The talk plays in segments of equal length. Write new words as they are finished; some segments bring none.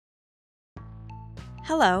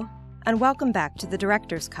Hello, and welcome back to The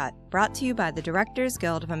Director's Cut, brought to you by the Directors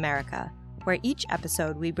Guild of America, where each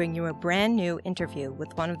episode we bring you a brand new interview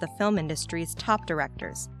with one of the film industry's top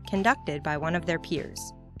directors, conducted by one of their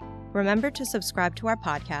peers. Remember to subscribe to our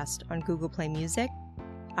podcast on Google Play Music,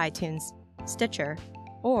 iTunes, Stitcher,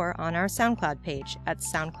 or on our SoundCloud page at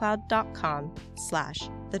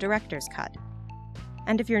soundcloud.com/thedirectorscut.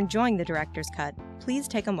 And if you're enjoying The Director's Cut, please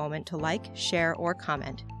take a moment to like, share, or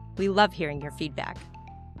comment. We love hearing your feedback.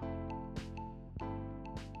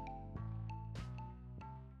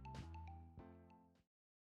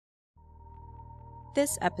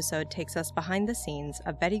 This episode takes us behind the scenes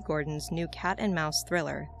of Bette Gordon's new cat and mouse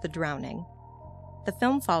thriller, The Drowning. The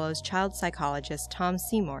film follows child psychologist Tom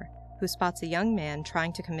Seymour, who spots a young man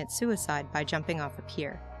trying to commit suicide by jumping off a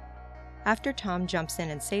pier. After Tom jumps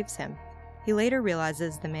in and saves him, he later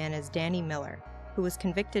realizes the man is Danny Miller, who was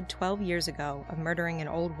convicted 12 years ago of murdering an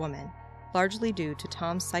old woman, largely due to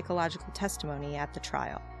Tom's psychological testimony at the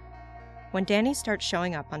trial. When Danny starts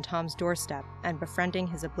showing up on Tom's doorstep and befriending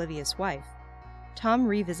his oblivious wife, Tom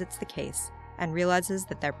revisits the case and realizes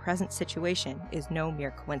that their present situation is no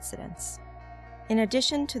mere coincidence. In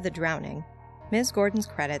addition to The Drowning, Ms. Gordon's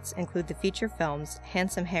credits include the feature films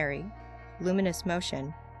Handsome Harry, Luminous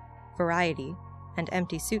Motion, Variety, and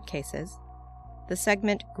Empty Suitcases, the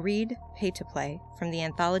segment Greed, Pay to Play from the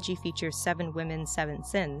anthology feature 7 Women, 7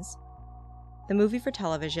 Sins, the movie for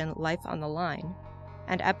television Life on the Line,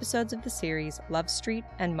 and episodes of the series Love Street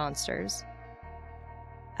and Monsters.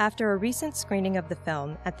 After a recent screening of the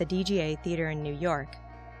film at the DGA Theater in New York,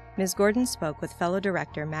 Ms. Gordon spoke with fellow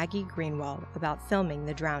director Maggie Greenwald about filming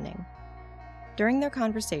The Drowning. During their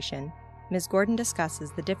conversation, Ms. Gordon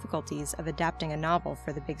discusses the difficulties of adapting a novel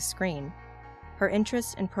for the big screen, her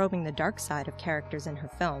interest in probing the dark side of characters in her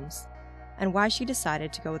films, and why she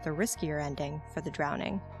decided to go with a riskier ending for The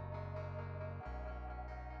Drowning.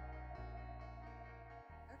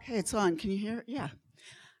 Okay, it's on. Can you hear? Yeah.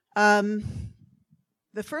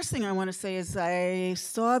 The first thing I want to say is I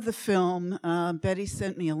saw the film. Betty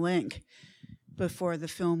sent me a link before the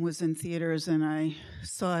film was in theaters, and I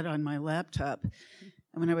saw it on my laptop.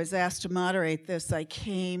 And when I was asked to moderate this, I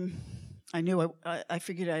figured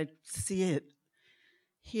I'd see it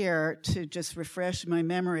here to just refresh my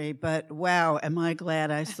memory, but wow, am I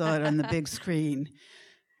glad I saw it on the big screen.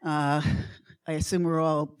 I assume we're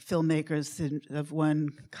all filmmakers of one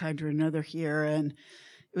kind or another here, and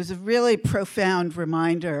it was a really profound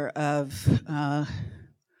reminder of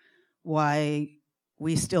why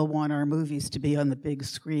we still want our movies to be on the big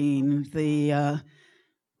screen.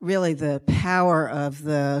 Really the power of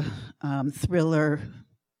the thriller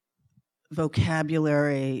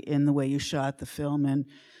vocabulary in the way you shot the film and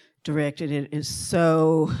directed it is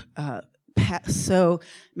so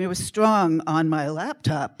it was strong on my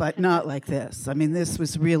laptop, but not like this. I mean, this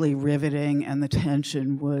was really riveting, and the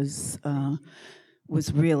tension was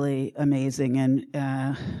really amazing and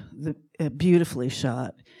beautifully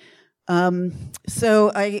shot.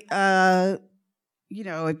 So I've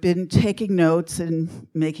been taking notes and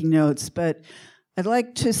making notes, but I'd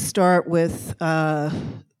like to start with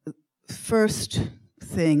first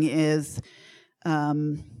thing is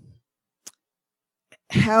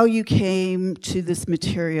how you came to this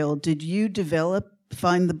material. Did you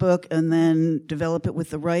find the book and then develop it with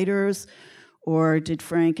the writers? Or did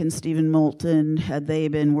Frank and Stephen Moulton, had they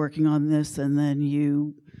been working on this and then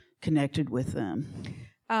you connected with them?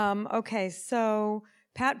 Okay, so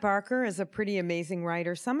Pat Barker is a pretty amazing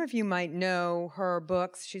writer. Some of you might know her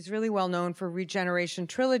books. She's really well known for Regeneration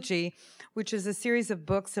Trilogy, which is a series of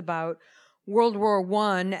books about World War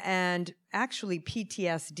I and actually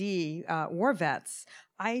PTSD, war vets.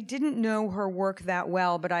 I didn't know her work that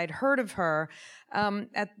well, but I'd heard of her.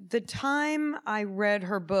 At the time I read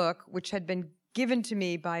her book, which had been given to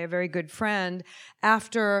me by a very good friend,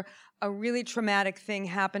 after a really traumatic thing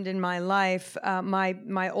happened in my life,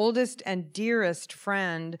 my oldest and dearest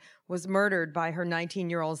friend was murdered by her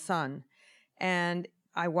 19-year-old son. And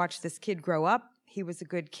I watched this kid grow up. He was a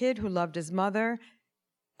good kid who loved his mother,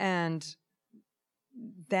 and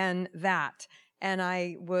then that. And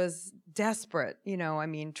I was desperate,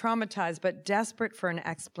 traumatized, but desperate for an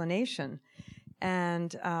explanation.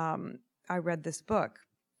 And I read this book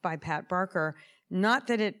by Pat Barker. Not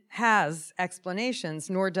that it has explanations,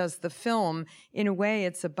 nor does the film. In a way,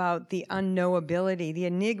 it's about the unknowability, the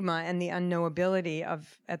enigma and the unknowability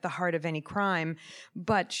at the heart of any crime.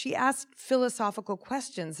 But she asked philosophical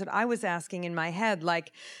questions that I was asking in my head,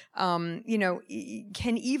 like,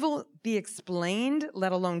 can evil be explained,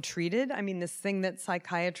 let alone treated? I mean, this thing that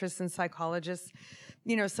psychiatrists and psychologists,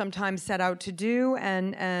 sometimes set out to do.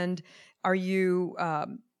 And are you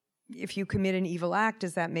if you commit an evil act,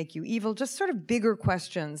 does that make you evil? Just sort of bigger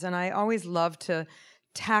questions. And I always love to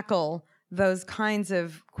tackle those kinds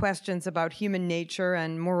of questions about human nature,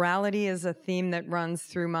 and morality is a theme that runs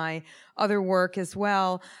through my other work as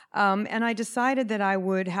well. And I decided that I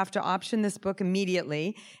would have to option this book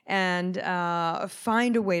immediately and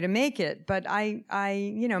find a way to make it. But I'm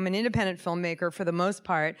an independent filmmaker for the most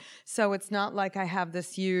part, so it's not like I have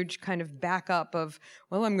this huge kind of backup of,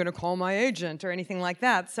 well, I'm going to call my agent or anything like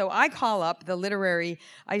that. So I call up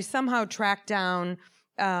I somehow track down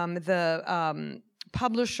the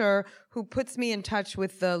publisher who puts me in touch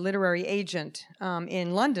with the literary agent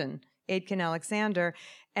in London, Aitken Alexander,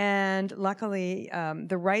 and luckily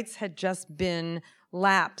the rights had just been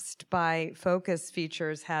lapsed by Focus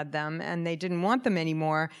Features had them, and they didn't want them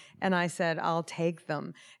anymore, and I said, I'll take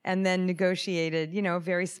them, and then negotiated, a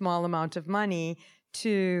very small amount of money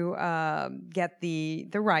to get the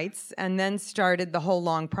rights, and then started the whole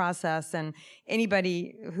long process. And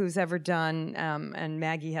anybody who's ever done, and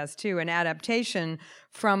Maggie has too, an adaptation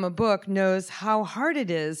from a book knows how hard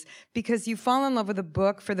it is, because you fall in love with a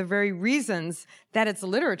book for the very reasons that it's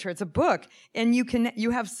literature, it's a book, and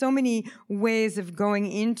you have so many ways of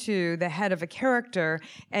going into the head of a character,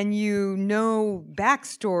 and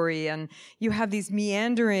backstory, and you have these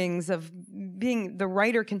meanderings of the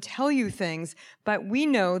writer can tell you things, but we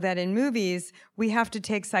know that in movies we have to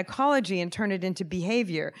take psychology and turn it into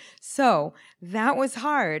behavior. So that was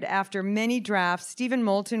hard. After many drafts, Stephen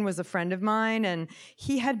Moulton was a friend of mine, and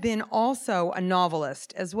he had been also a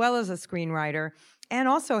novelist as well as a screenwriter, and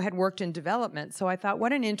also had worked in development. So I thought,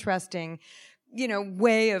 what an interesting,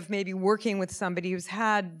 way of maybe working with somebody who's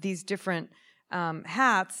had these different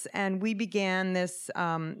hats. And we began this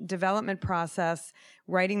development process,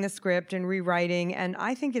 writing the script and rewriting. And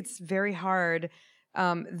I think it's very hard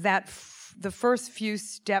the first few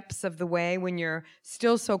steps of the way when you're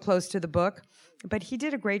still so close to the book. But he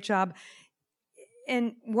did a great job.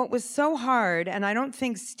 And what was so hard, and I don't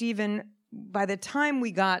think Stephen, by the time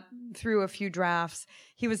we got through a few drafts,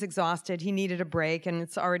 he was exhausted. He needed a break, and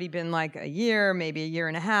it's already been like a year, maybe a year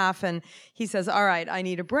and a half, and he says, all right, I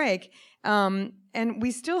need a break. And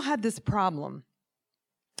we still had this problem.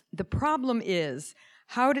 The problem is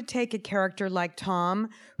how to take a character like Tom,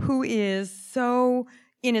 who is so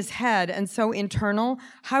in his head and so internal.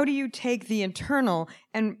 How do you take the internal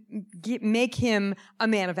and make him a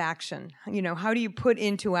man of action? How do you put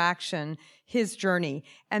into action his journey?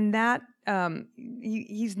 And that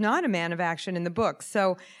he's not a man of action in the book.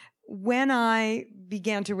 So when I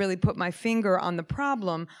began to really put my finger on the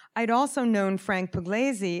problem, I'd also known Frank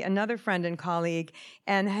Pugliese, another friend and colleague,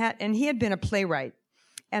 and he had been a playwright.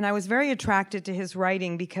 And I was very attracted to his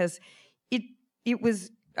writing because it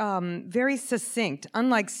was very succinct.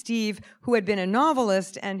 Unlike Steve, who had been a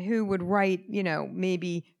novelist and who would write,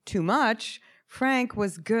 maybe too much, Frank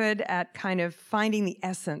was good at kind of finding the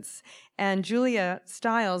essence. And Julia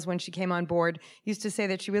Stiles, when she came on board, used to say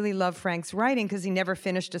that she really loved Frank's writing because he never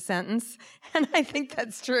finished a sentence. And I think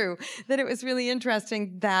that's true, that it was really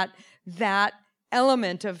interesting that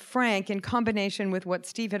element of Frank in combination with what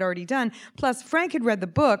Steve had already done. Plus, Frank had read the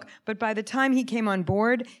book, but by the time he came on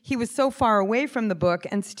board, he was so far away from the book,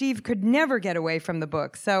 and Steve could never get away from the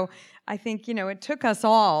book. So I think, it took us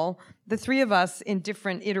all, the three of us, in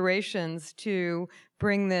different iterations to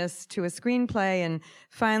bring this to a screenplay. And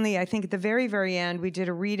finally, I think at the very, very end, we did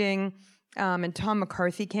a reading, and Tom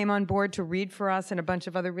McCarthy came on board to read for us, and a bunch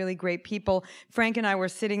of other really great people. Frank and I were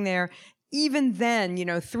sitting there. Even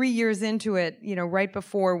then, 3 years into it, right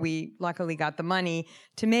before we luckily got the money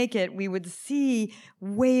to make it, we would see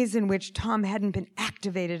ways in which Tom hadn't been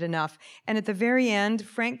activated enough. And at the very end,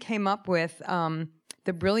 Frank came up with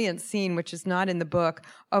the brilliant scene, which is not in the book,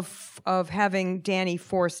 of having Danny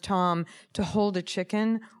force Tom to hold a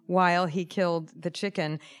chicken while he killed the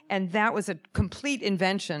chicken. And that was a complete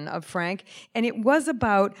invention of Frank. And it was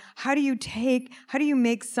about how do you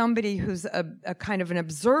make somebody who's a kind of an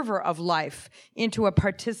observer of life into a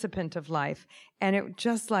participant of life. And it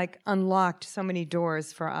just unlocked so many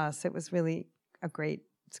doors for us. It was really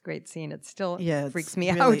it's a great scene. It still freaks me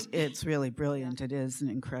out. It's really brilliant. Yeah. It is an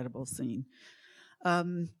incredible scene.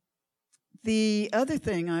 The other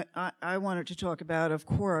thing I wanted to talk about, of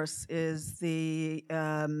course, is the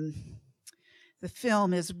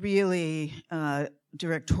film is really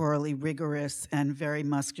directorially rigorous and very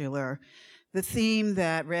muscular. The theme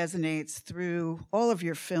that resonates through all of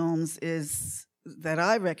your films is, that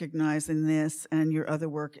I recognize in this and your other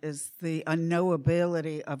work, is the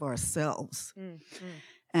unknowability of ourselves.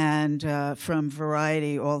 And from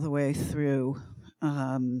Variety all the way through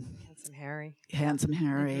Handsome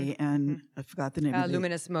Harry, and I forgot the name of it.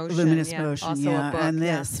 Luminous Motion. Luminous Motion, also yeah, a book, and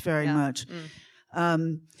this very much.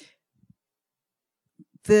 Mm.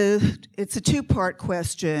 It's a two-part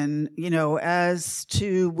question, as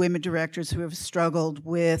to women directors who have struggled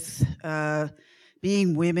with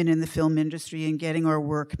being women in the film industry and getting our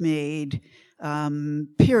work made,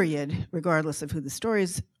 period, regardless of who the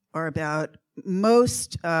stories are about.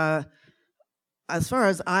 Most, as far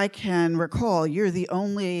as I can recall, you're the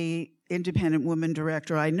only independent woman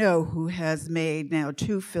director I know who has made now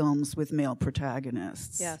 2 films with male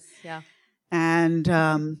protagonists. Yes, yeah. And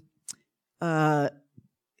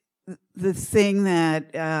the thing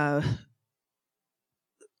that,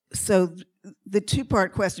 so the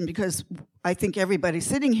two-part question, because I think everybody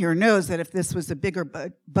sitting here knows that if this was a bigger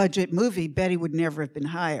budget movie, Bette would never have been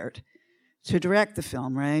hired to direct the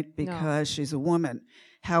film, right? Because she's a woman.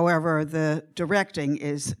 However, the directing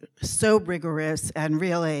is so rigorous, and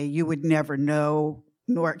really you would never know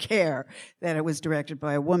nor care that it was directed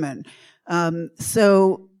by a woman.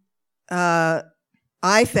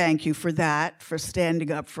 I thank you for that, for standing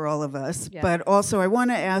up for all of us. Yeah. But also I want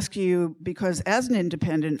to ask you, because as an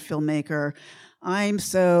independent filmmaker, I'm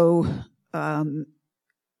so,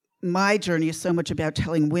 my journey is so much about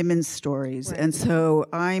telling women's stories. Right. And so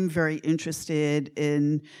I'm very interested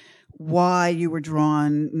in why you were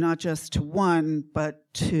drawn not just to one,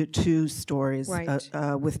 but to 2 stories, right,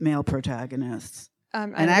 with male protagonists.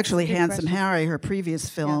 And actually, Handsome Harry, her previous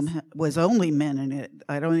film, was only men in it.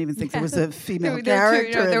 I don't even think there was a female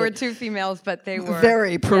character. There were 2 females, but they were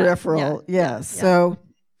very peripheral. Yes. So,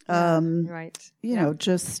 right.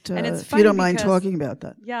 Just if you don't mind talking about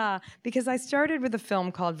that. Yeah, because I started with a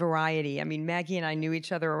film called Variety. I mean, Maggie and I knew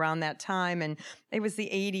each other around that time, and it was the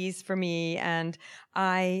 80s for me, and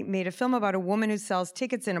I made a film about a woman who sells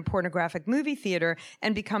tickets in a pornographic movie theater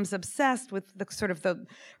and becomes obsessed with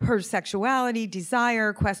her sexuality,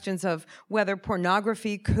 desire, questions of whether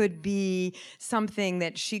pornography could be something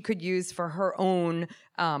that she could use for her own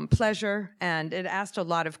pleasure. And it asked a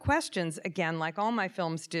lot of questions, again, like all my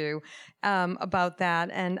films do, about that.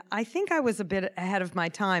 And I think I was a bit ahead of my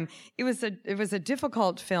time. It was a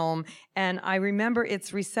difficult film, and I remember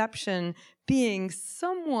its reception being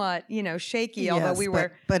somewhat, shaky, yes, although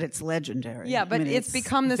but it's legendary. Yeah, but it's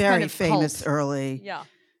become this very kind of famous cult. Early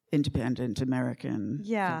independent American.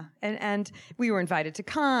 Yeah, and we were invited to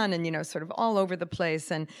Cannes and, sort of all over the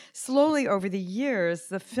place. And slowly over the years,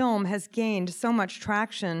 the film has gained so much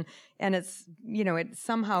traction, and it's, it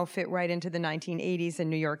somehow fit right into the 1980s in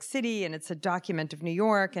New York City, and it's a document of New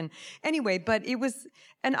York. And anyway, but it was,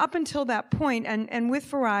 and up until that point, and with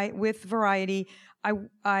Variety, I'm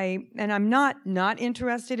not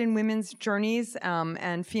interested in women's journeys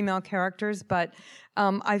and female characters, but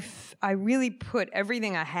I really put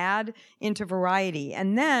everything I had into Variety.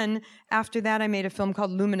 And then after that, I made a film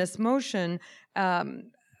called Luminous Motion,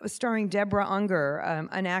 starring Deborah Unger,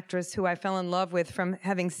 an actress who I fell in love with from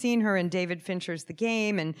having seen her in David Fincher's The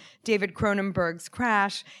Game and David Cronenberg's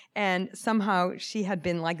Crash. And somehow she had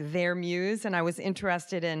been like their muse, and I was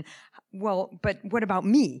interested in, well, but what about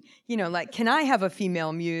me? Can I have a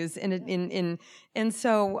female muse? And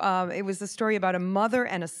so it was a story about a mother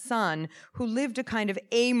and a son who lived a kind of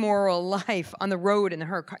amoral life on the road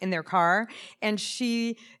in their car, and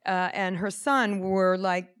she and her son were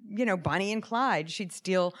like, Bonnie and Clyde. She'd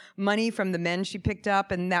steal money from the men she picked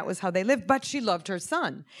up, and that was how they lived. But she loved her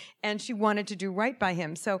son, and she wanted to do right by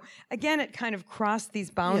him. So again, it kind of crossed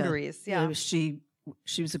these boundaries. Yeah.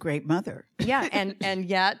 She was a great mother. Yeah, and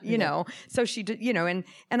yet, so she did,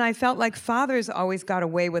 and I felt like fathers always got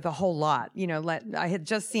away with a whole lot. I had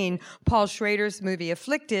just seen Paul Schrader's movie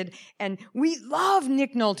Afflicted, and we love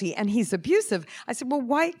Nick Nolte, and he's abusive. I said, well,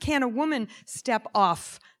 why can't a woman step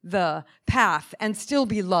off the path and still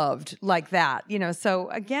be loved like that? So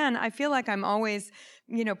again, I feel like I'm always,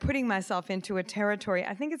 putting myself into a territory.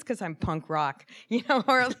 I think it's because I'm punk rock,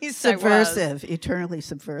 or at least subversive, eternally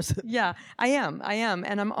subversive. Yeah, I am.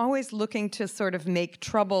 And I'm always looking to sort of make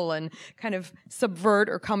trouble and kind of subvert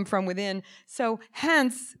or come from within. So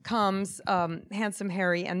hence comes Handsome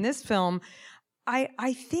Harry and this film.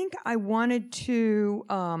 I think I wanted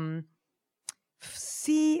to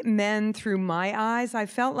see men through my eyes. I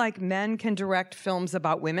felt like men can direct films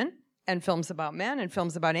about women, and films about men, and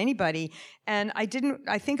films about anybody. And I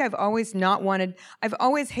think I've always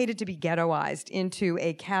hated to be ghettoized into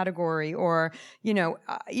a category, or,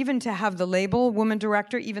 even to have the label woman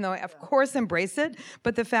director, even though I of course embrace it.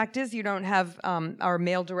 But the fact is, you don't have our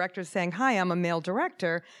male directors saying, hi, I'm a male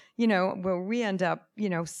director. We end up,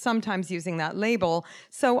 sometimes using that label.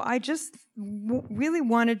 So I just really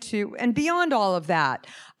wanted to, and beyond all of that,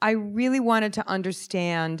 I really wanted to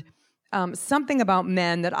understand something about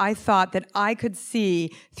men that I thought that I could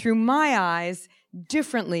see through my eyes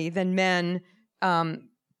differently than men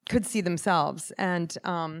could see themselves. And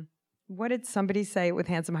what did somebody say with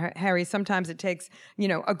Handsome Harry? Sometimes it takes,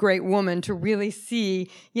 a great woman to really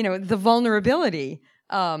see, the vulnerability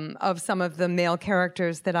of some of the male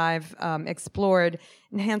characters that I've explored.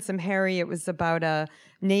 In Handsome Harry, it was about a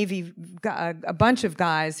bunch of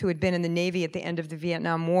guys who had been in the Navy at the end of the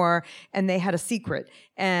Vietnam War, and they had a secret.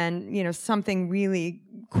 And, something really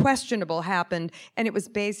questionable happened, and it was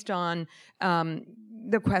based on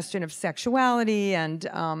the question of sexuality and,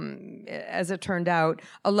 as it turned out,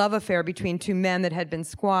 a love affair between two men that had been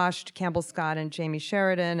squashed, Campbell Scott and Jamie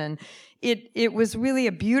Sheridan. And it was really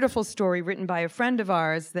a beautiful story written by a friend of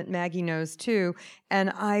ours that Maggie knows too. And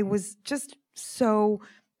I was just so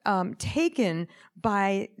taken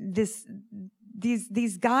by these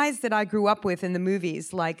guys that I grew up with in the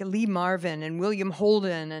movies, like Lee Marvin and William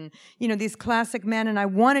Holden and, these classic men. And I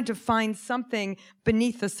wanted to find something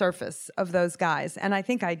beneath the surface of those guys. And I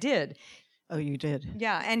think I did. Oh, you did.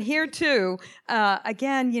 Yeah. And here too,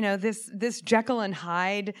 again, this Jekyll and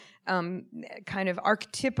Hyde kind of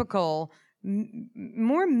archetypical,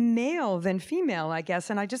 more male than female, I guess.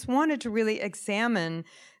 And I just wanted to really examine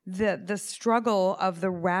the struggle of the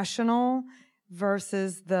rational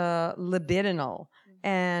versus the libidinal,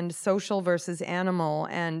 and social versus animal.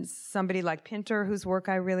 And somebody like Pinter, whose work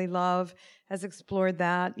I really love, has explored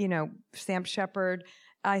that. Sam Shepard.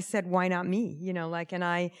 I said, why not me? And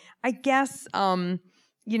I guess, had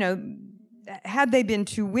they been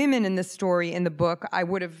two women in the story in the book, I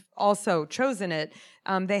would have also chosen it.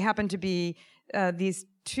 They happen to be these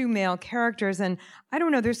two male characters, and I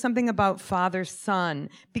don't know, there's something about father-son,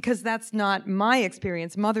 because that's not my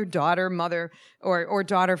experience, mother-daughter, mother or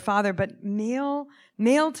daughter-father, but male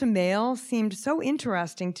to male seemed so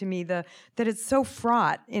interesting to me, that it's so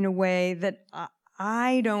fraught in a way that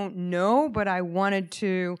I don't know, but I wanted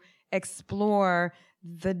to explore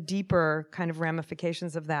the deeper kind of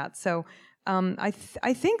ramifications of that. So I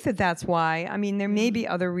think that's why. I mean, there may be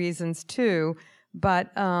other reasons too,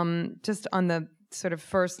 but just on the sort of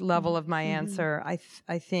first level of my answer, I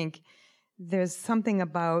think there's something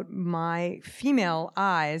about my female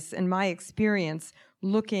eyes and my experience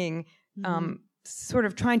looking, sort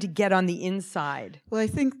of trying to get on the inside. Well, I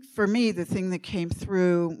think for me, the thing that came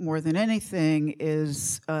through more than anything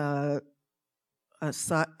is,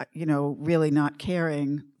 really not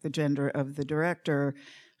caring the gender of the director.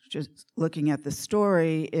 Just looking at the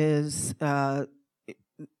story is, the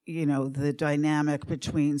dynamic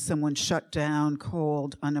between someone shut down,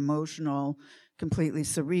 cold, unemotional, completely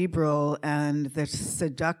cerebral, and the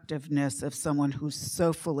seductiveness of someone who's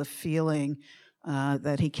so full of feeling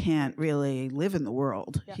that he can't really live in the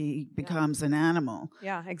world. Yeah. He becomes an animal.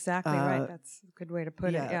 Yeah, exactly right. That's a good way to put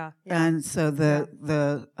it. Yeah. And so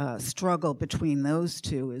the struggle between those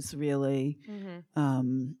two is really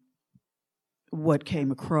what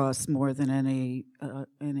came across more than anything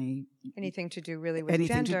to do really with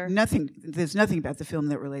gender. There's nothing about the film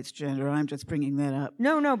that relates to gender. I'm just bringing that up.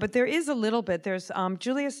 No, but there is a little bit. There's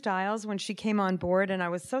Julia Stiles, when she came on board, and it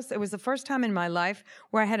was the first time in my life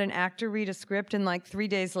where I had an actor read a script and 3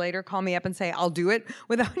 days later call me up and say, I'll do it,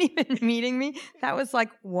 without even meeting me. That was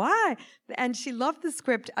like, why? And she loved the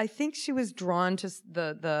script. I think she was drawn to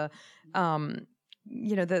the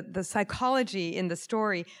psychology in the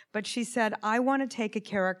story, but she said, I want to take a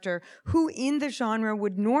character who in the genre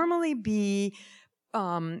would normally be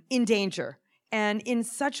in danger, and in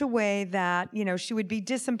such a way that, she would be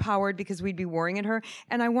disempowered because we'd be worrying at her.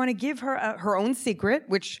 And I want to give her her own secret,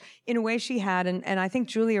 which in a way she had. And I think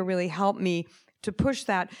Julia really helped me to push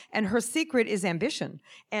that. And her secret is ambition.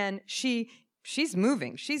 And she's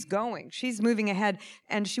moving, she's going, she's moving ahead,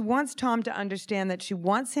 and she wants Tom to understand that she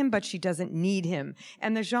wants him, but she doesn't need him.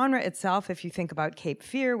 And the genre itself, if you think about Cape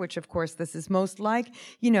Fear, which of course this is most like,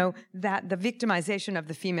 that the victimization of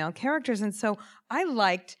the female characters. And so I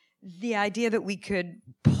liked the idea that we could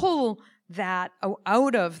pull that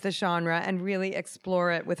out of the genre and really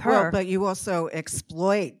explore it with her. Well, but you also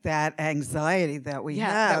exploit that anxiety that we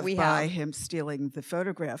have by him stealing the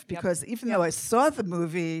photograph. Because even though I saw the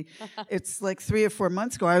movie, it's 3 or 4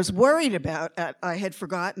 months ago, I was worried about it. I had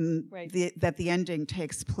forgotten that the ending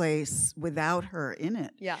takes place without her in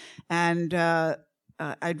it. Yeah. And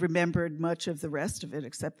I'd remembered much of the rest of it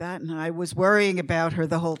except that, and I was worrying about her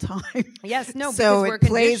the whole time. Yes, no, so because it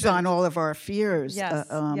plays on all of our fears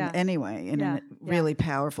anyway, in a really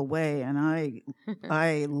powerful way. And I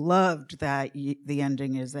loved that the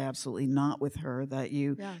ending is absolutely not with her, that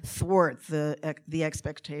you thwart the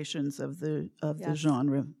expectations of the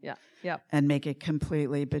genre, and make it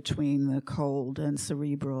completely between the cold and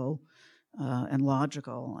cerebral and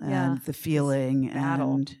logical, and the feeling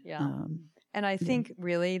battle. and and I think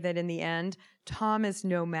really that in the end, Tom is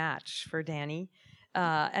no match for Danny.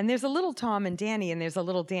 And there's a little Tom and Danny, and there's a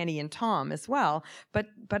little Danny and Tom as well. But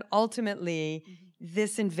ultimately,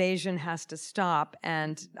 this invasion has to stop,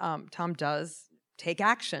 and Tom does take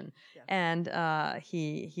action, and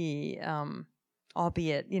he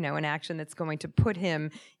albeit an action that's going to put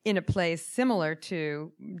him in a place similar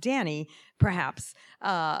to Danny, perhaps.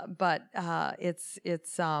 But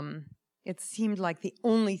it seemed like the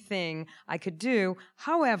only thing I could do.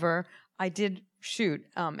 However, I did shoot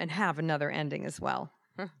and have another ending as well.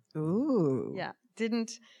 Ooh. Yeah,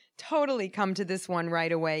 didn't totally come to this one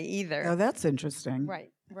right away either. Oh, that's interesting.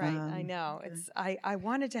 Right. I know. It's I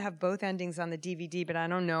wanted to have both endings on the DVD, but I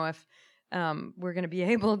don't know if we're going to be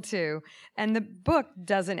able to. And the book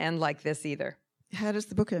doesn't end like this either. How does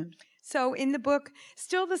the book end? So in the book,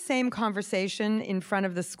 still the same conversation in front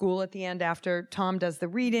of the school at the end after Tom does the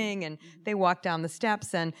reading and they walk down the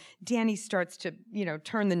steps, and Danny starts to,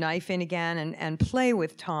 turn the knife in again and play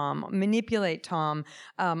with Tom, manipulate Tom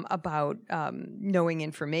about knowing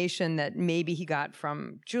information that maybe he got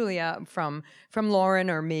from Julia, from Lauren,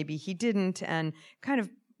 or maybe he didn't, and kind of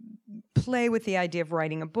play with the idea of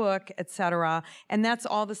writing a book, etc. And that's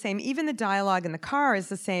all the same. Even the dialogue in the car is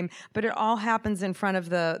the same, but it all happens in front of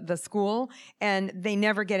the school, and they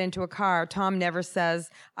never get into a car. Tom never says,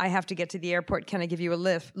 I have to get to the airport. Can I give you a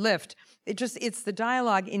lift? It's the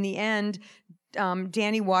dialogue. In the end,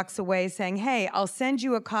 Danny walks away saying, hey, I'll send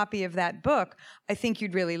you a copy of that book. I think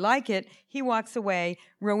you'd really like it. He walks away.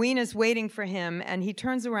 Rowena's waiting for him, and he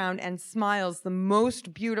turns around and smiles the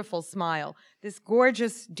most beautiful smile, this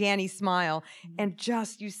gorgeous Danny smile. And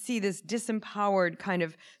just, you see this disempowered, kind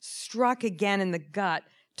of struck again in the gut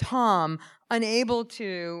Tom, unable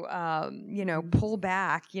to, pull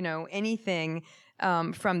back, anything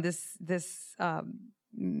from this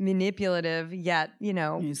manipulative yet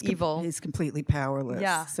evil. He's completely powerless.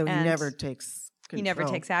 Yeah, so he never takes control. He never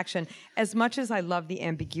takes action. As much as I love the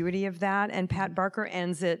ambiguity of that, and Pat Barker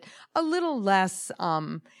ends it a little less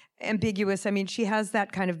ambiguous. I mean, she has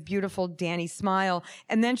that kind of beautiful Danny smile,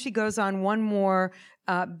 and then she goes on one more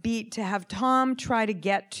beat to have Tom try to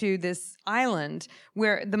get to this island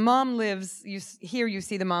where the mom lives. Here you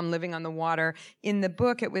see the mom living on the water. In the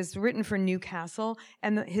book, it was written for Newcastle,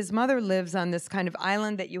 and his mother lives on this kind of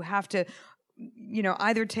island that you have to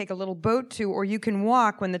either take a little boat to, or you can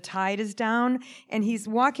walk when the tide is down. And he's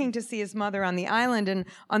walking to see his mother on the island, and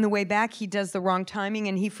on the way back, he does the wrong timing,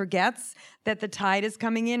 and he forgets that the tide is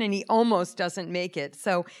coming in, and he almost doesn't make it.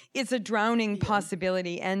 So it's a drowning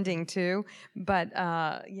possibility ending too. But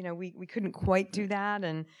we couldn't quite do that,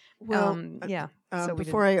 and so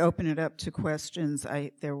before I open it up to questions,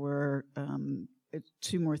 there were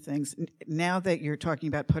 2 more things. Now that you're talking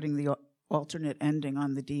about putting the alternate ending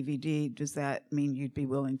on the DVD, does that mean you'd be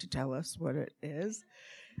willing to tell us what it is?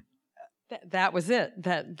 That was it.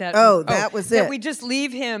 That was it. That we just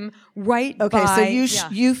leave him right by. Okay, so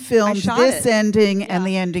you filmed this ending and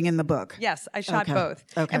the ending in the book. Yes, I shot both.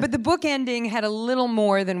 Okay. But the book ending had a little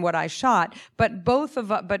more than what I shot. But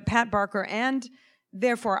but Pat Barker and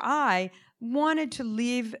therefore I wanted to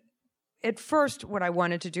leave. At first, what I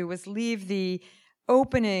wanted to do was leave the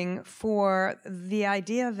opening for the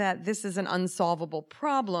idea that this is an unsolvable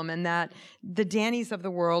problem, and that the Dannys of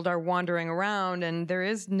the world are wandering around, and there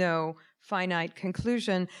is no finite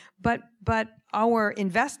conclusion. But our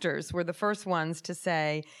investors were the first ones to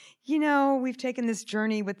say, we've taken this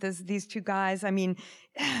journey with these 2 guys. I mean,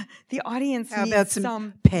 the audience needs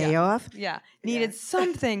some payoff. Needed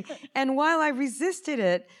something. And while I resisted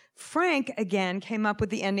it, Frank again came up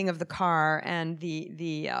with the ending of the car and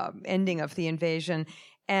the ending of the invasion,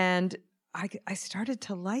 and I started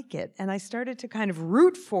to like it, and I started to kind of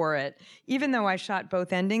root for it, even though I shot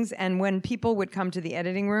both endings. And when people would come to the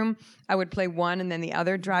editing room, I would play one and then the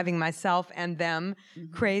other, driving myself and them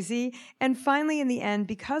crazy. And finally, in the end,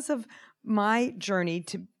 because of my journey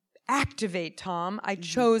to activate Tom, I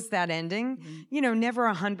chose that ending. Never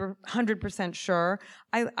 100% sure.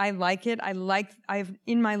 I like it.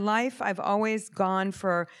 In my life, I've always gone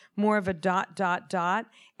for more of a ...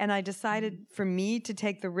 And I decided for me to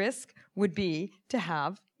take the risk would be to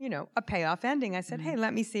have, a payoff ending. I said, hey,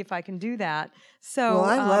 let me see if I can do that. So,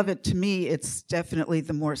 I love it. To me, it's definitely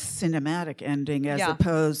the more cinematic ending as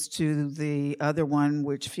opposed to the other one,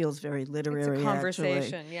 which feels very literary. It's a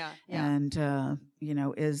conversation, actually. And,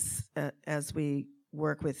 as we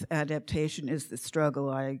work with adaptation is the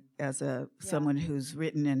struggle. Someone who's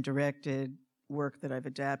written and directed work that I've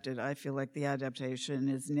adapted, I feel like the adaptation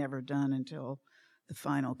is never done until the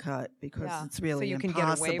final cut, because it's really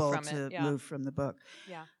impossible to move from the book.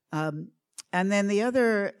 And then the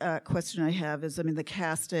other question I have is, I mean, the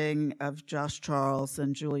casting of Josh Charles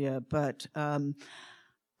and Julia, but I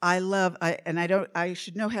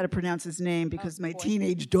should know how to pronounce his name because my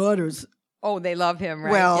teenage daughters. Oh, they love him,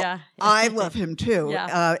 right? Well, yeah. I love him too.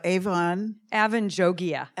 Yeah. Avon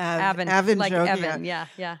Jogia. Avon like Jogia. Evan, yeah.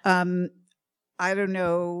 I don't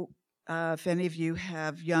know if any of you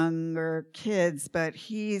have younger kids, but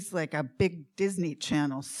he's like a big Disney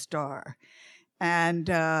Channel star, and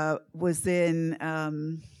was in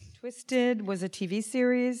Twisted was a TV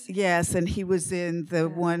series. Yes, and he was in the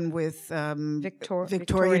one with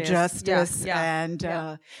Victoria Justice, and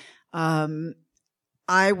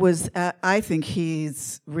I think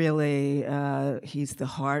he's really he's the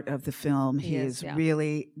heart of the film. He is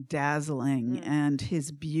really dazzling, and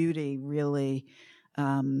his beauty really.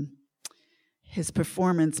 His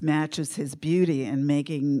performance matches his beauty and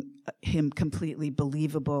making him completely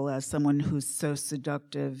believable as someone who's so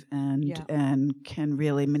seductive and can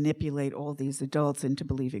really manipulate all these adults into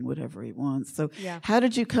believing whatever he wants. So how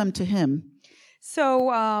did you come to him? So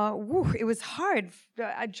it was hard.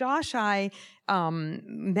 Josh, I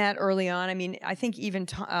met early on. I mean, I think even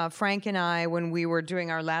Frank and I, when we were doing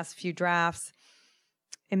our last few drafts,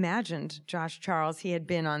 imagined Josh Charles. He had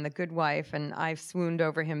been on The Good Wife, and I swooned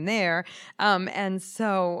over him there. And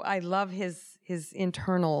so I love his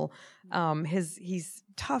internal. He's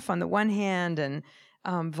tough on the one hand and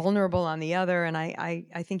vulnerable on the other. And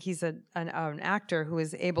I think he's an actor who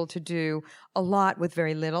is able to do a lot with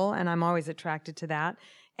very little, and I'm always attracted to that.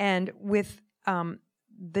 And with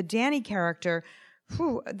the Danny character,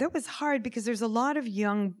 that was hard because there's a lot of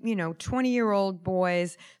young, 20-year-old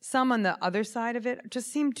boys. Some on the other side of it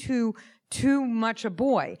just seem too much a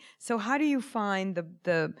boy. So how do you find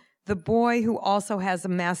the boy who also has a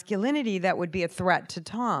masculinity that would be a threat to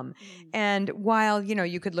Tom? And while,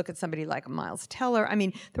 you could look at somebody like Miles Teller, I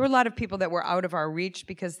mean, there were a lot of people that were out of our reach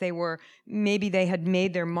because they had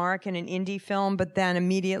made their mark in an indie film, but then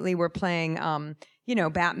immediately were playing,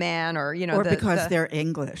 Batman or because they're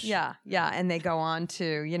English. Yeah, and they go on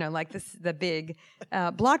to, like the big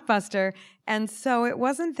blockbuster. And so it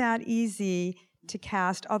wasn't that easy to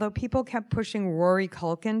cast, although people kept pushing Rory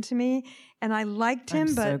Culkin to me, and I liked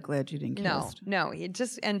him, but I'm so glad you didn't cast. No,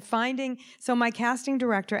 so my casting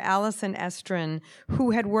director, Allison Estrin,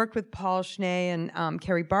 who had worked with Paul Schnee and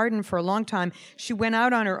Carrie Barden for a long time, she went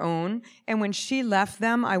out on her own, and when she left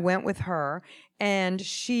them, I went with her. And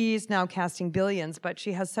she's now casting Billions, but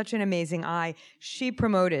she has such an amazing eye. She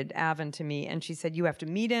promoted Avon to me, and she said, "You have to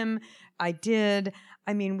meet him." I did.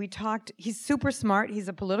 I mean, we talked. He's super smart. He's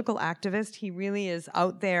a political activist. He really is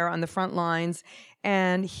out there on the front lines,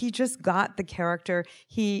 and he just got the character.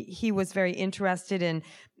 He was very interested in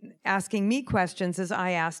asking me questions as I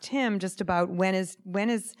asked him just about when is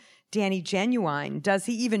Danny genuine? Does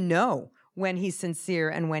he even know when he's sincere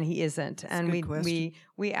and when he isn't? That's and we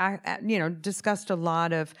discussed a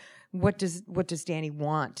lot of what does Danny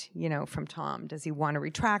want, from Tom? Does he want a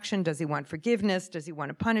retraction? Does he want forgiveness? Does he want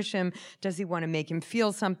to punish him? Does he want to make him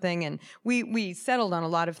feel something? And we settled on a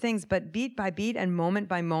lot of things, but beat by beat and moment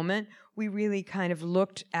by moment, we really kind of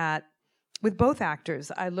looked at, with both actors,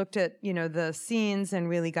 I looked at, the scenes and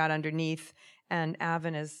really got underneath. And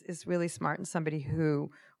Avon is really smart and somebody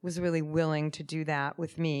who was really willing to do that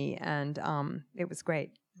with me, and it was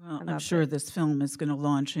great. Well, I'm sure this film is going to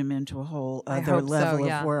launch him into a whole other level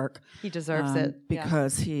of work. He deserves it.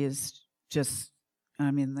 Because he is just,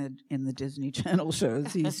 in the Disney Channel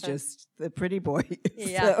shows, he's just the pretty boy.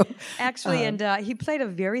 Yeah, so, actually, and he played a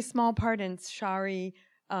very small part in Shari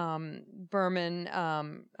Berman,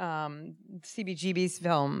 CBGB's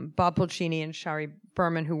film. Bob Pulcini and Shari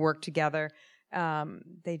Berman, who worked together.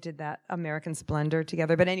 They did that American Splendor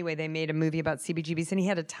together. But anyway, they made a movie about CBGBs, and he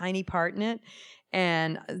had a tiny part in it.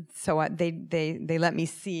 And so they let me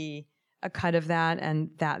see a cut of that, and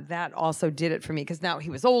that also did it for me, because now he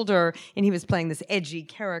was older and he was playing this edgy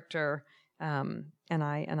character. And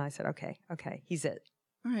I said, okay, he's it.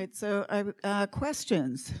 All right. So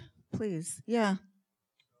questions, please. Yeah.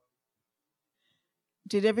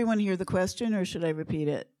 Did everyone hear the question, or should I repeat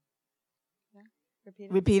it?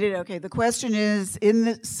 Repeat it. Okay. The question is, in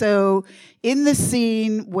the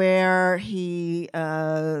scene where he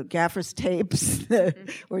gaffers tapes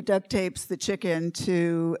or duct tapes the chicken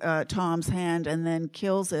to Tom's hand and then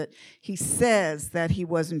kills it, he says that he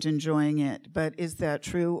wasn't enjoying it. But is that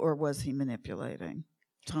true, or was he manipulating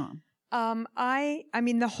Tom? I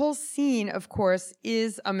mean, the whole scene, of course,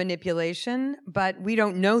 is a manipulation, but we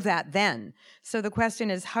don't know that then. So the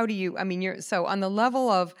question is, how do you? I mean, so on the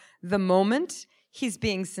level of the moment, he's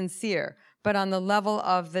being sincere, but on the level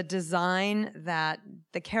of the design that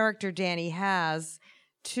the character Danny has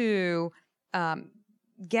to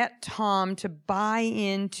get Tom to buy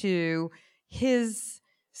into his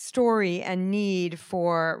story and need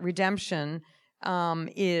for redemption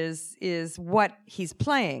is what he's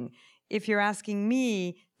playing. If you're asking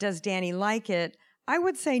me, does Danny like it? I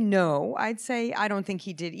would say no. I'd say I don't think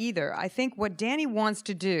he did either. I think what Danny wants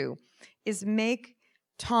to do is make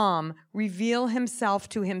Tom reveal himself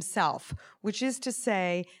to himself, which is to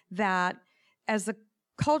say that as a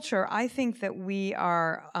culture, I think that we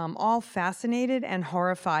are all fascinated and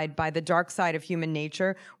horrified by the dark side of human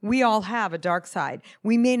nature. We all have a dark side.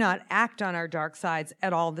 We may not act on our dark sides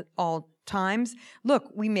at all times.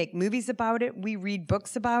 Look, we make movies about it. We read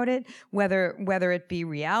books about it, whether it be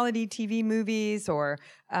reality TV movies or,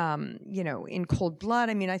 In Cold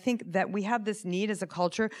Blood. I mean, I think that we have this need as a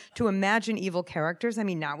culture to imagine evil characters. I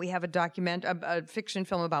mean, now we have a fiction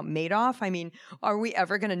film about Madoff. I mean, are we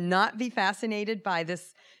ever going to not be fascinated by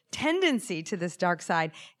this tendency to this dark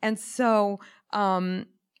side? And so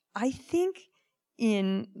I think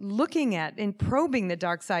in probing the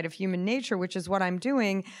dark side of human nature, which is what I'm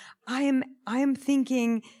doing, I am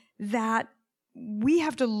thinking that we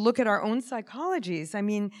have to look at our own psychologies. I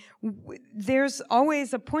mean, there's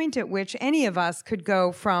always a point at which any of us could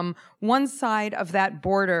go from one side of that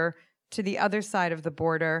border to the other side of the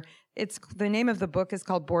border. The name of the book is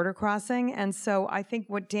called Border Crossing. And so I think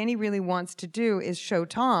what Danny really wants to do is show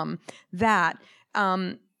Tom that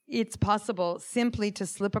it's possible simply to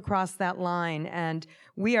slip across that line, and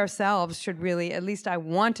we ourselves should really, at least I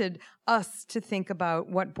wanted us to think about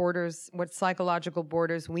what psychological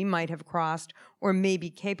borders we might have crossed or may be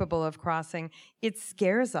capable of crossing. It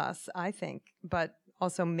scares us, I think, but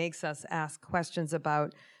also makes us ask questions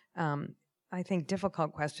about, I think,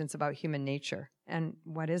 difficult questions about human nature and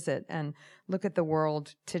what is it, and look at the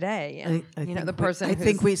world today. And I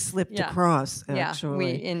think we slipped across,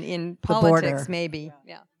 actually. Yeah, in politics, maybe.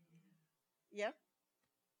 Yeah. Yeah.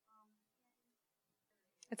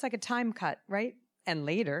 It's like a time cut, right? And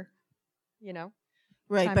later,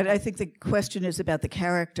 Right, but I think the question is about the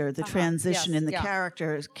character. The transition in the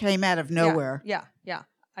character came out of nowhere. Yeah.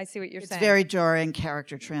 I see what you're saying. It's very jarring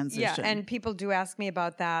character transition. Yeah, and people do ask me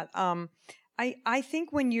about that. I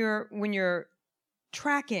think when you're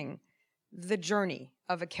tracking the journey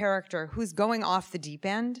of a character who's going off the deep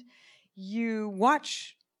end, you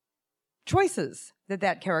watch choices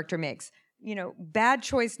that character makes. Bad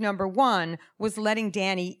choice number one was letting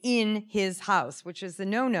Danny in his house, which is the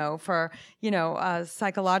no-no for, a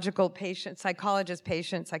psychologist-patient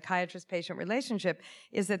relationship,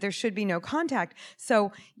 is that there should be no contact.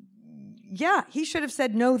 So, yeah, he should have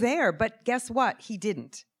said no there, but guess what? He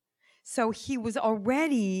didn't. So he was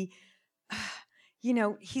already,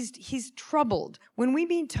 he's troubled. When we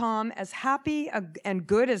meet Tom, as happy and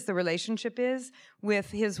good as the relationship is with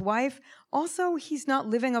his wife, also he's not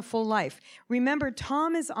living a full life. Remember,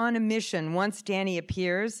 Tom is on a mission once Danny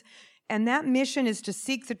appears, and that mission is to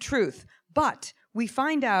seek the truth. But we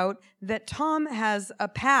find out that Tom has a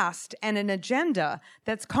past and an agenda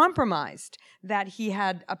that's compromised, that he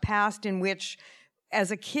had a past in which, as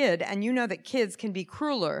a kid, and you know that kids can be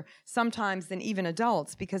crueler sometimes than even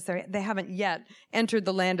adults because they haven't yet entered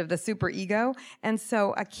the land of the superego. And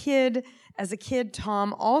so as a kid,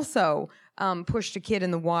 Tom also pushed a kid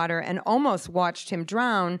in the water and almost watched him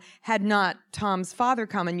drown had not Tom's father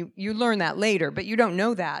come. And you learn that later, but you don't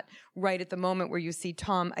know that right at the moment where you see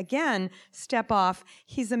Tom again step off.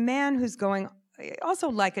 He's a man who's going also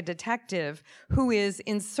like a detective who is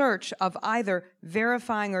in search of either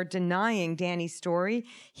verifying or denying Danny's story.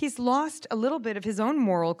 He's lost a little bit of his own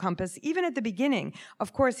moral compass, even at the beginning.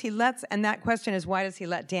 Of course, and that question is, why does he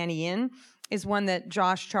let Danny in? Is one that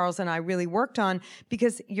Josh, Charles, and I really worked on,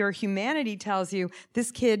 because your humanity tells you,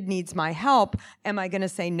 this kid needs my help. Am I going to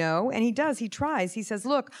say no? And he does. He tries. He says,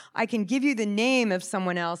 look, I can give you the name of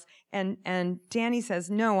someone else. And Danny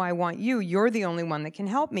says, no, I want you. You're the only one that can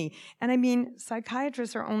help me. And I mean,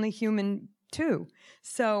 psychiatrists are only human too.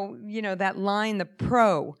 So, that line, the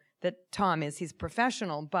pro that Tom is, he's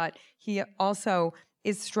professional, but he also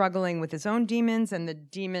is struggling with his own demons and the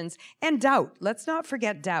demons and doubt. Let's not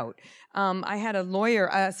forget doubt. I had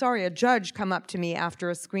a judge come up to me after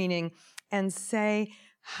a screening and say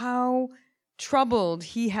how troubled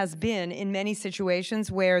he has been in many situations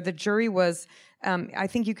where the jury was, I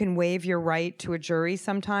think you can waive your right to a jury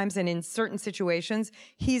sometimes, and in certain situations,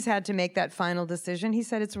 he's had to make that final decision. He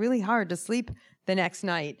said it's really hard to sleep the next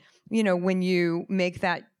night, when you make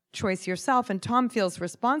that choice yourself, and Tom feels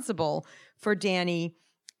responsible for Danny,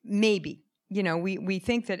 maybe, we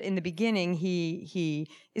think that in the beginning he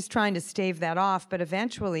is trying to stave that off, but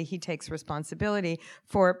eventually he takes responsibility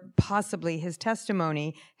for possibly his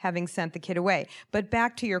testimony having sent the kid away. But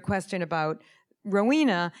back to your question about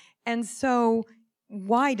Rowena, and so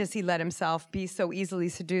why does he let himself be so easily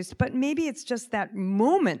seduced? But maybe it's just that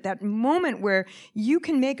moment where you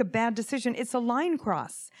can make a bad decision. It's a line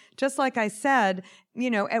cross. Just like I said,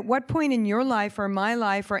 at what point in your life or my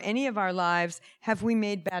life or any of our lives have we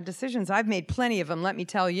made bad decisions? I've made plenty of them, let me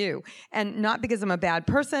tell you. And not because I'm a bad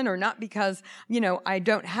person or not because, I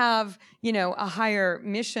don't have, a higher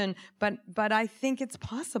mission, but I think it's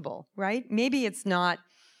possible, right? Maybe it's not,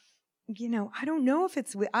 I don't know if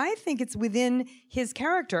I think it's within his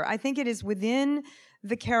character. I think it is within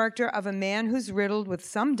the character of a man who's riddled with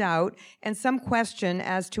some doubt and some question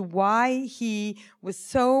as to why he was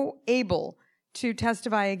so able to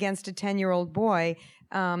testify against a 10-year-old boy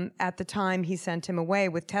at the time he sent him away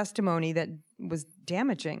with testimony that was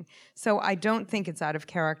damaging. So I don't think it's out of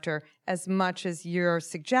character as much as you're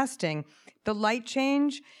suggesting. The light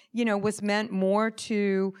change, was meant more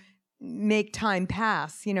to make time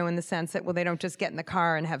pass, in the sense that, they don't just get in the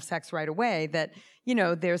car and have sex right away, that,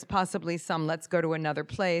 there's possibly some, let's go to another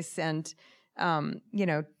place and,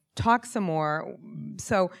 talk some more.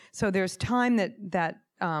 So there's time that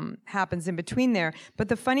happens in between there. But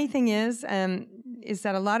the funny thing is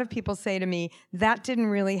that a lot of people say to me, that didn't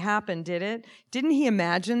really happen, did it? Didn't he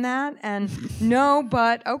imagine that? And no,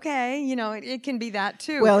 but okay, it can be that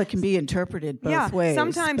too. Well, it can be interpreted both ways.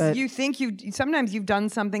 Sometimes sometimes you've done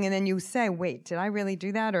something and then you say, wait, did I really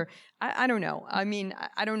do that? Or I don't know. I mean,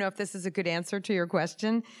 I don't know if this is a good answer to your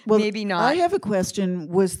question. Well, maybe not. I have a question.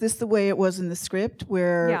 Was this the way it was in the script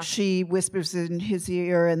where she whispers in his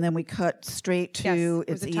ear and then we cut straight to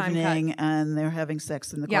it's evening and they're having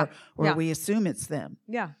sex in the car? Or we assume it's them?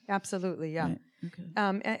 Yeah, absolutely, yeah. Right.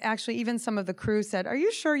 Okay. Actually, even some of the crew said, "Are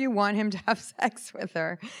you sure you want him to have sex with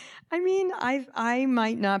her?" I mean, I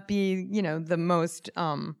might not be, the most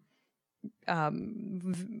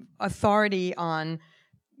authority on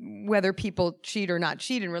whether people cheat or not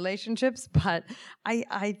cheat in relationships, but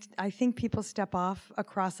I think people step off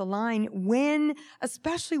across a line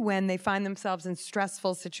especially when they find themselves in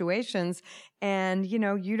stressful situations and,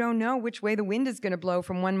 you don't know which way the wind is going to blow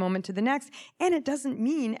from one moment to the next. And it doesn't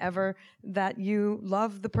mean ever that you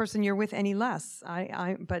love the person you're with any less.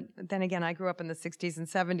 But then again, I grew up in the 60s and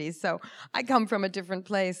 70s, so I come from a different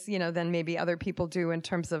place, than maybe other people do in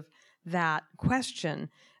terms of that question.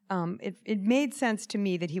 It made sense to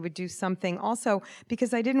me that he would do something also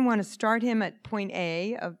because I didn't want to start him at point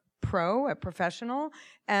A, a professional,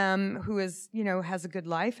 who is, has a good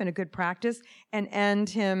life and a good practice, and end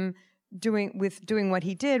him doing what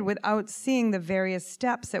he did without seeing the various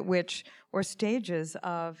steps at which or stages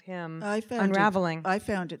of him unraveling. I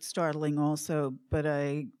found it startling also, but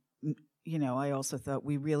I also thought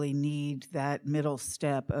we really need that middle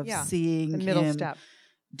step of seeing him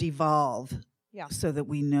devolve. Yeah. So that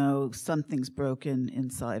we know something's broken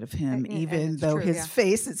inside of him, even though his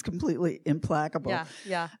face is completely implacable.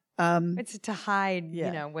 Yeah. It's to hide,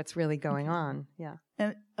 what's really going on. Yeah.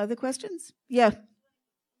 And other questions? Yeah.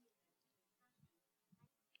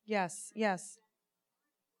 Yes.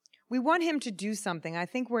 We want him to do something. I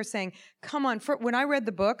think we're saying, come on. When I read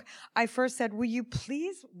the book, I first said, will you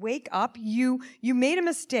please wake up? You made a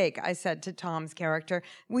mistake, I said to Tom's character.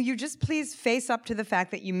 Will you just please face up to the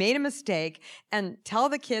fact that you made a mistake and tell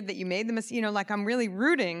the kid that you made the mistake? Like I'm really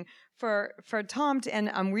rooting for Tom, and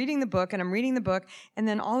I'm reading the book, and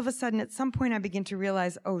then all of a sudden at some point I begin to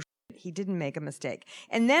realize, he didn't make a mistake.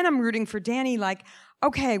 And then I'm rooting for Danny like,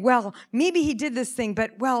 okay, well, maybe he did this thing,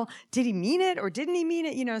 but, did he mean it or didn't he mean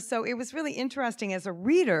it? So it was really interesting as a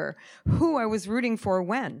reader who I was rooting for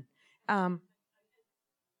when.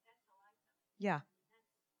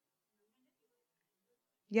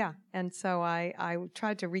 Yeah, and so I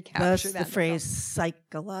tried to recapture Thus that. the phrase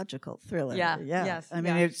psychological thriller. Yeah, yes. I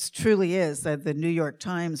mean, it truly is. The New York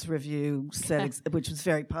Times review said, which was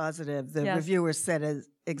very positive, the reviewer said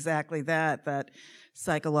exactly that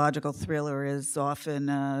psychological thriller is often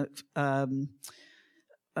a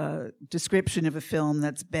description of a film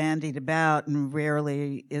that's bandied about, and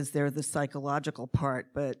rarely is there the psychological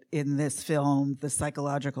part. But in this film, the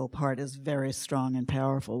psychological part is very strong and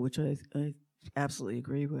powerful, which I absolutely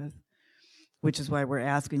agree with, which is why we're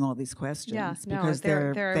asking all these questions, because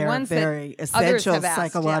they're very essential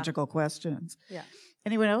psychological questions. Yeah.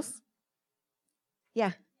 Anyone else?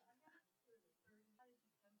 Yeah.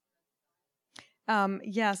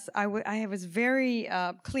 Yes, I was very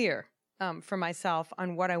clear for myself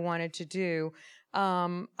on what I wanted to do.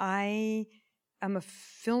 I am a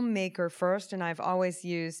filmmaker first, and I've always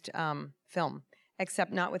used film,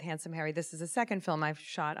 except not with Handsome Harry. This is the second film I've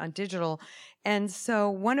shot on digital. And so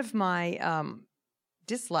one of my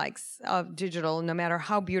dislikes of digital, no matter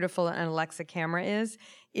how beautiful an Alexa camera is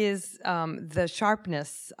the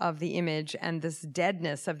sharpness of the image and this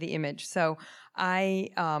deadness of the image. So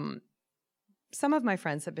some of my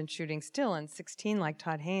friends have been shooting still in 16, like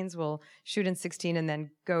Todd Haynes will shoot in 16 and then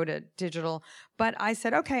go to digital. But I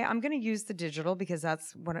said, okay, I'm going to use the digital because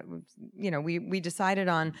that's what we decided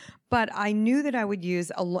on. But I knew that I would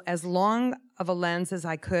use as long of a lens as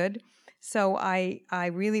I could. So I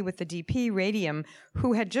really, with the DP Radium,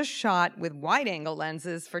 who had just shot with wide-angle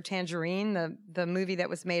lenses for Tangerine, the movie that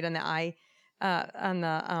was made on the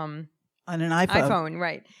on an iPhone,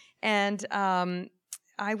 right? And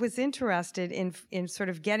I was interested in sort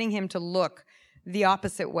of getting him to look the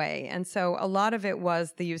opposite way. And so a lot of it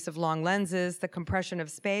was the use of long lenses, the compression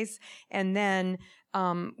of space, and then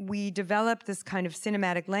we developed this kind of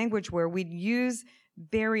cinematic language where we'd use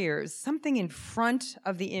barriers, something in front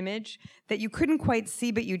of the image that you couldn't quite see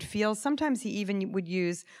but you'd feel. Sometimes he even would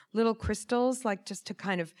use little crystals, like just to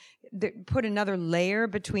kind of put another layer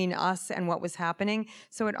between us and what was happening.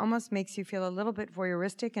 So it almost makes you feel a little bit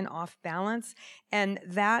voyeuristic and off balance. And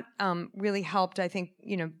that really helped, I think,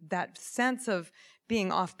 that sense of being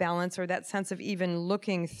off balance, or that sense of even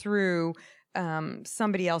looking through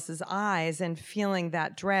somebody else's eyes and feeling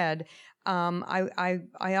that dread.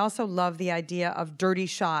 I also love the idea of dirty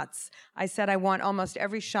shots. I said I want almost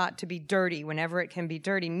every shot to be dirty whenever it can be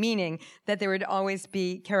dirty, meaning that there would always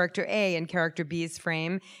be character A in character B's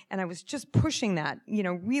frame. And I was just pushing that,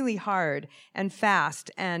 really hard and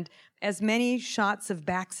fast, and as many shots of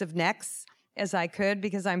backs of necks as I could,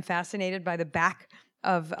 because I'm fascinated by the back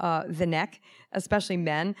of the neck, especially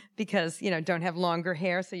men, because, don't have longer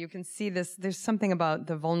hair. So you can see this. There's something about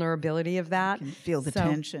the vulnerability of that. You can feel the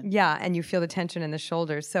tension. Yeah, and you feel the tension in the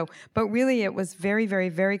shoulders. So, but really it was very, very,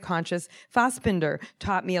 very conscious. Fassbinder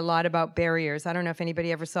taught me a lot about barriers. I don't know if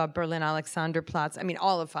anybody ever saw Berlin Alexanderplatz. I mean,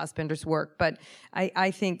 all of Fassbinder's work, but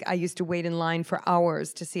I think I used to wait in line for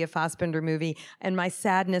hours to see a Fassbinder movie. And my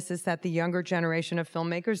sadness is that the younger generation of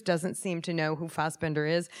filmmakers doesn't seem to know who Fassbinder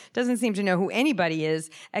is, doesn't seem to know who anybody is,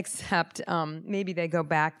 except maybe they go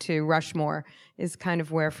back to Rushmore is kind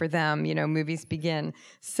of where for them, movies begin.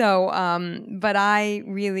 So, but I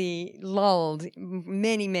really lulled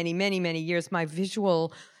many, many, many, many years my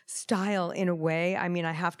visual style in a way. I mean,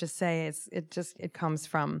 I have to say it comes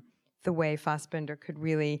from the way Fassbinder could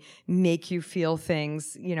really make you feel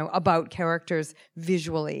things, about characters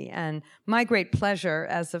visually. And my great pleasure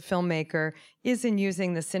as a filmmaker is in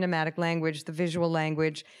using the cinematic language, the visual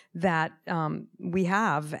language that we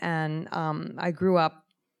have. And I grew up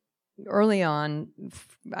early on,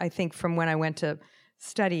 I think from when I went to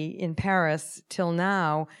study in Paris till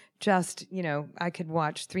now, just, I could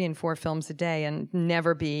watch 3 and 4 films a day and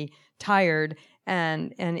never be tired.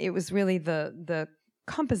 And it was really the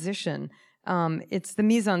composition. It's the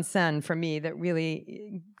mise en scène for me that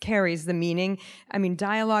really carries the meaning. I mean,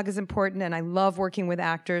 dialogue is important, and I love working with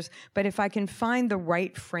actors, but if I can find the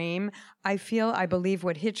right frame, I believe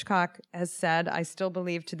what Hitchcock has said, I still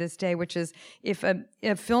believe to this day, which is if a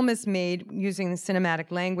film is made using the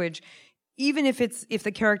cinematic language, even if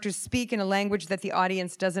the characters speak in a language that the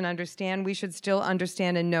audience doesn't understand, we should still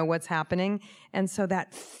understand and know what's happening. And so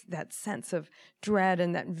that sense of dread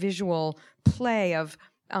and that visual play of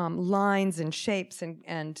lines and shapes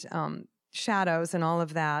and shadows and all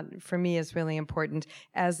of that, for me, is really important,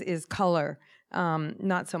 as is color.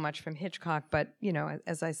 Not so much from Hitchcock, but,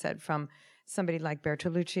 as I said, from somebody like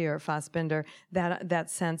Bertolucci or Fassbinder, that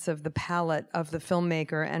sense of the palette of the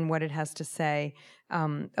filmmaker and what it has to say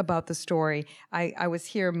about the story. I was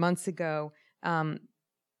here months ago in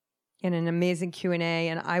an amazing Q&A,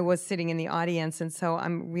 and I was sitting in the audience, and so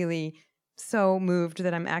I'm really so moved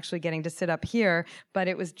that I'm actually getting to sit up here. But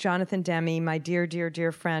it was Jonathan Demme, my dear, dear,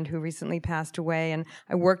 dear friend who recently passed away, and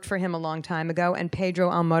I worked for him a long time ago, and Pedro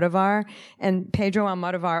Almodovar. And Pedro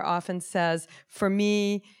Almodovar often says, for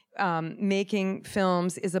me, making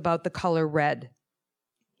films is about the color red.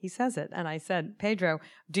 He says it. And I said, Pedro,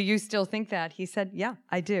 do you still think that? He said, yeah,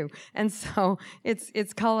 I do. And so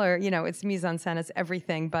it's color, it's mise en scène, it's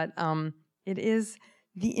everything. But it is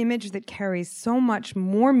the image that carries so much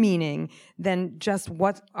more meaning than just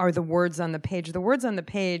what are the words on the page. The words on the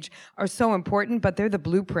page are so important, but they're the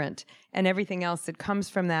blueprint. And everything else that comes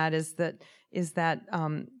from that is that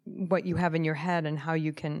what you have in your head and how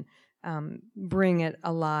you can bring it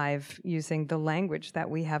alive using the language that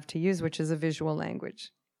we have to use, which is a visual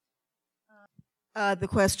language. The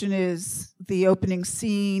question is, the opening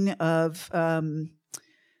scene of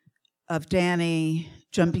Danny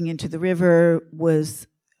jumping into the river was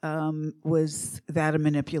was that a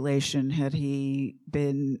manipulation? Had he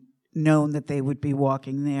been known that they would be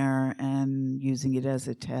walking there and using it as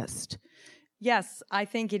a test? Yes, I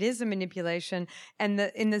think it is a manipulation. And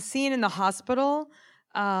in the scene in the hospital,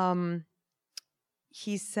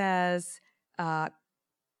 he says,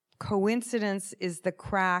 coincidence is the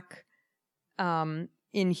crack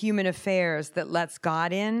in human affairs that lets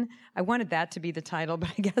God in. I wanted that to be the title, but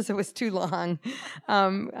I guess it was too long.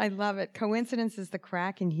 I love it. Coincidence is the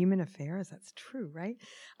crack in human affairs. That's true, right?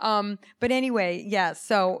 But anyway, yeah,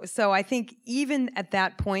 so I think even at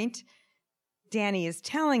that point, Danny is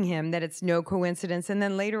telling him that it's no coincidence. And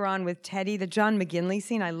then later on with Teddy, the John McGinley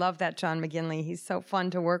scene, I love that John McGinley. He's so fun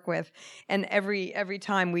to work with. And every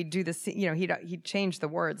time we do the scene, he'd change the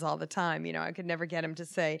words all the time. I could never get him to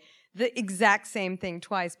say the exact same thing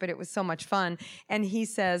twice, but it was so much fun. And he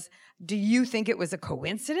says, do you think it was a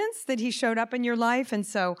coincidence that he showed up in your life? And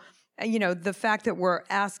so, the fact that we're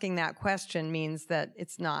asking that question means that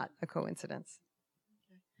it's not a coincidence.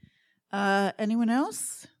 Anyone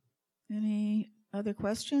else? Any other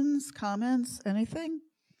questions, comments, anything?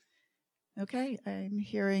 Okay, I'm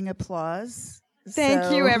hearing applause.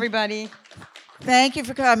 Thank you, everybody. Thank you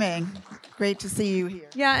for coming. Great to see you here.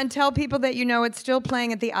 Yeah, and tell people that it's still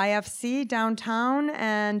playing at the IFC downtown,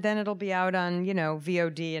 and then it'll be out on,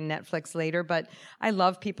 VOD and Netflix later. But I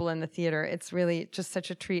love people in the theater. It's really just such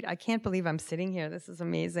a treat. I can't believe I'm sitting here. This is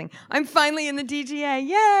amazing. I'm finally in the DGA.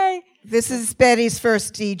 Yay! This is Betty's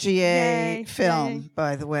first DGA Yay. film, Yay.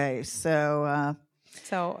 by the way. So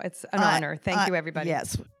it's an honor. Thank you, everybody.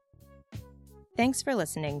 Yes. Thanks for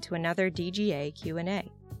listening to another DGA Q&A.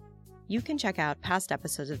 You can check out past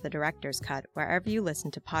episodes of The Director's Cut wherever you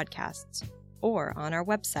listen to podcasts, or on our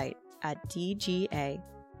website at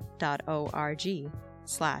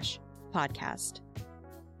dga.org/podcast.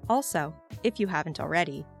 Also, if you haven't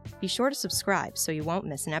already, be sure to subscribe so you won't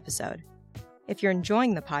miss an episode. If you're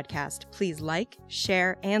enjoying the podcast, please like,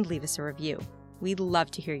 share, and leave us a review. We'd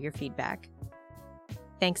love to hear your feedback.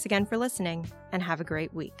 Thanks again for listening, and have a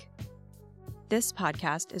great week. This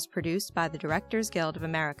podcast is produced by the Directors Guild of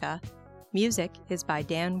America. Music is by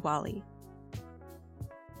Dan Wally.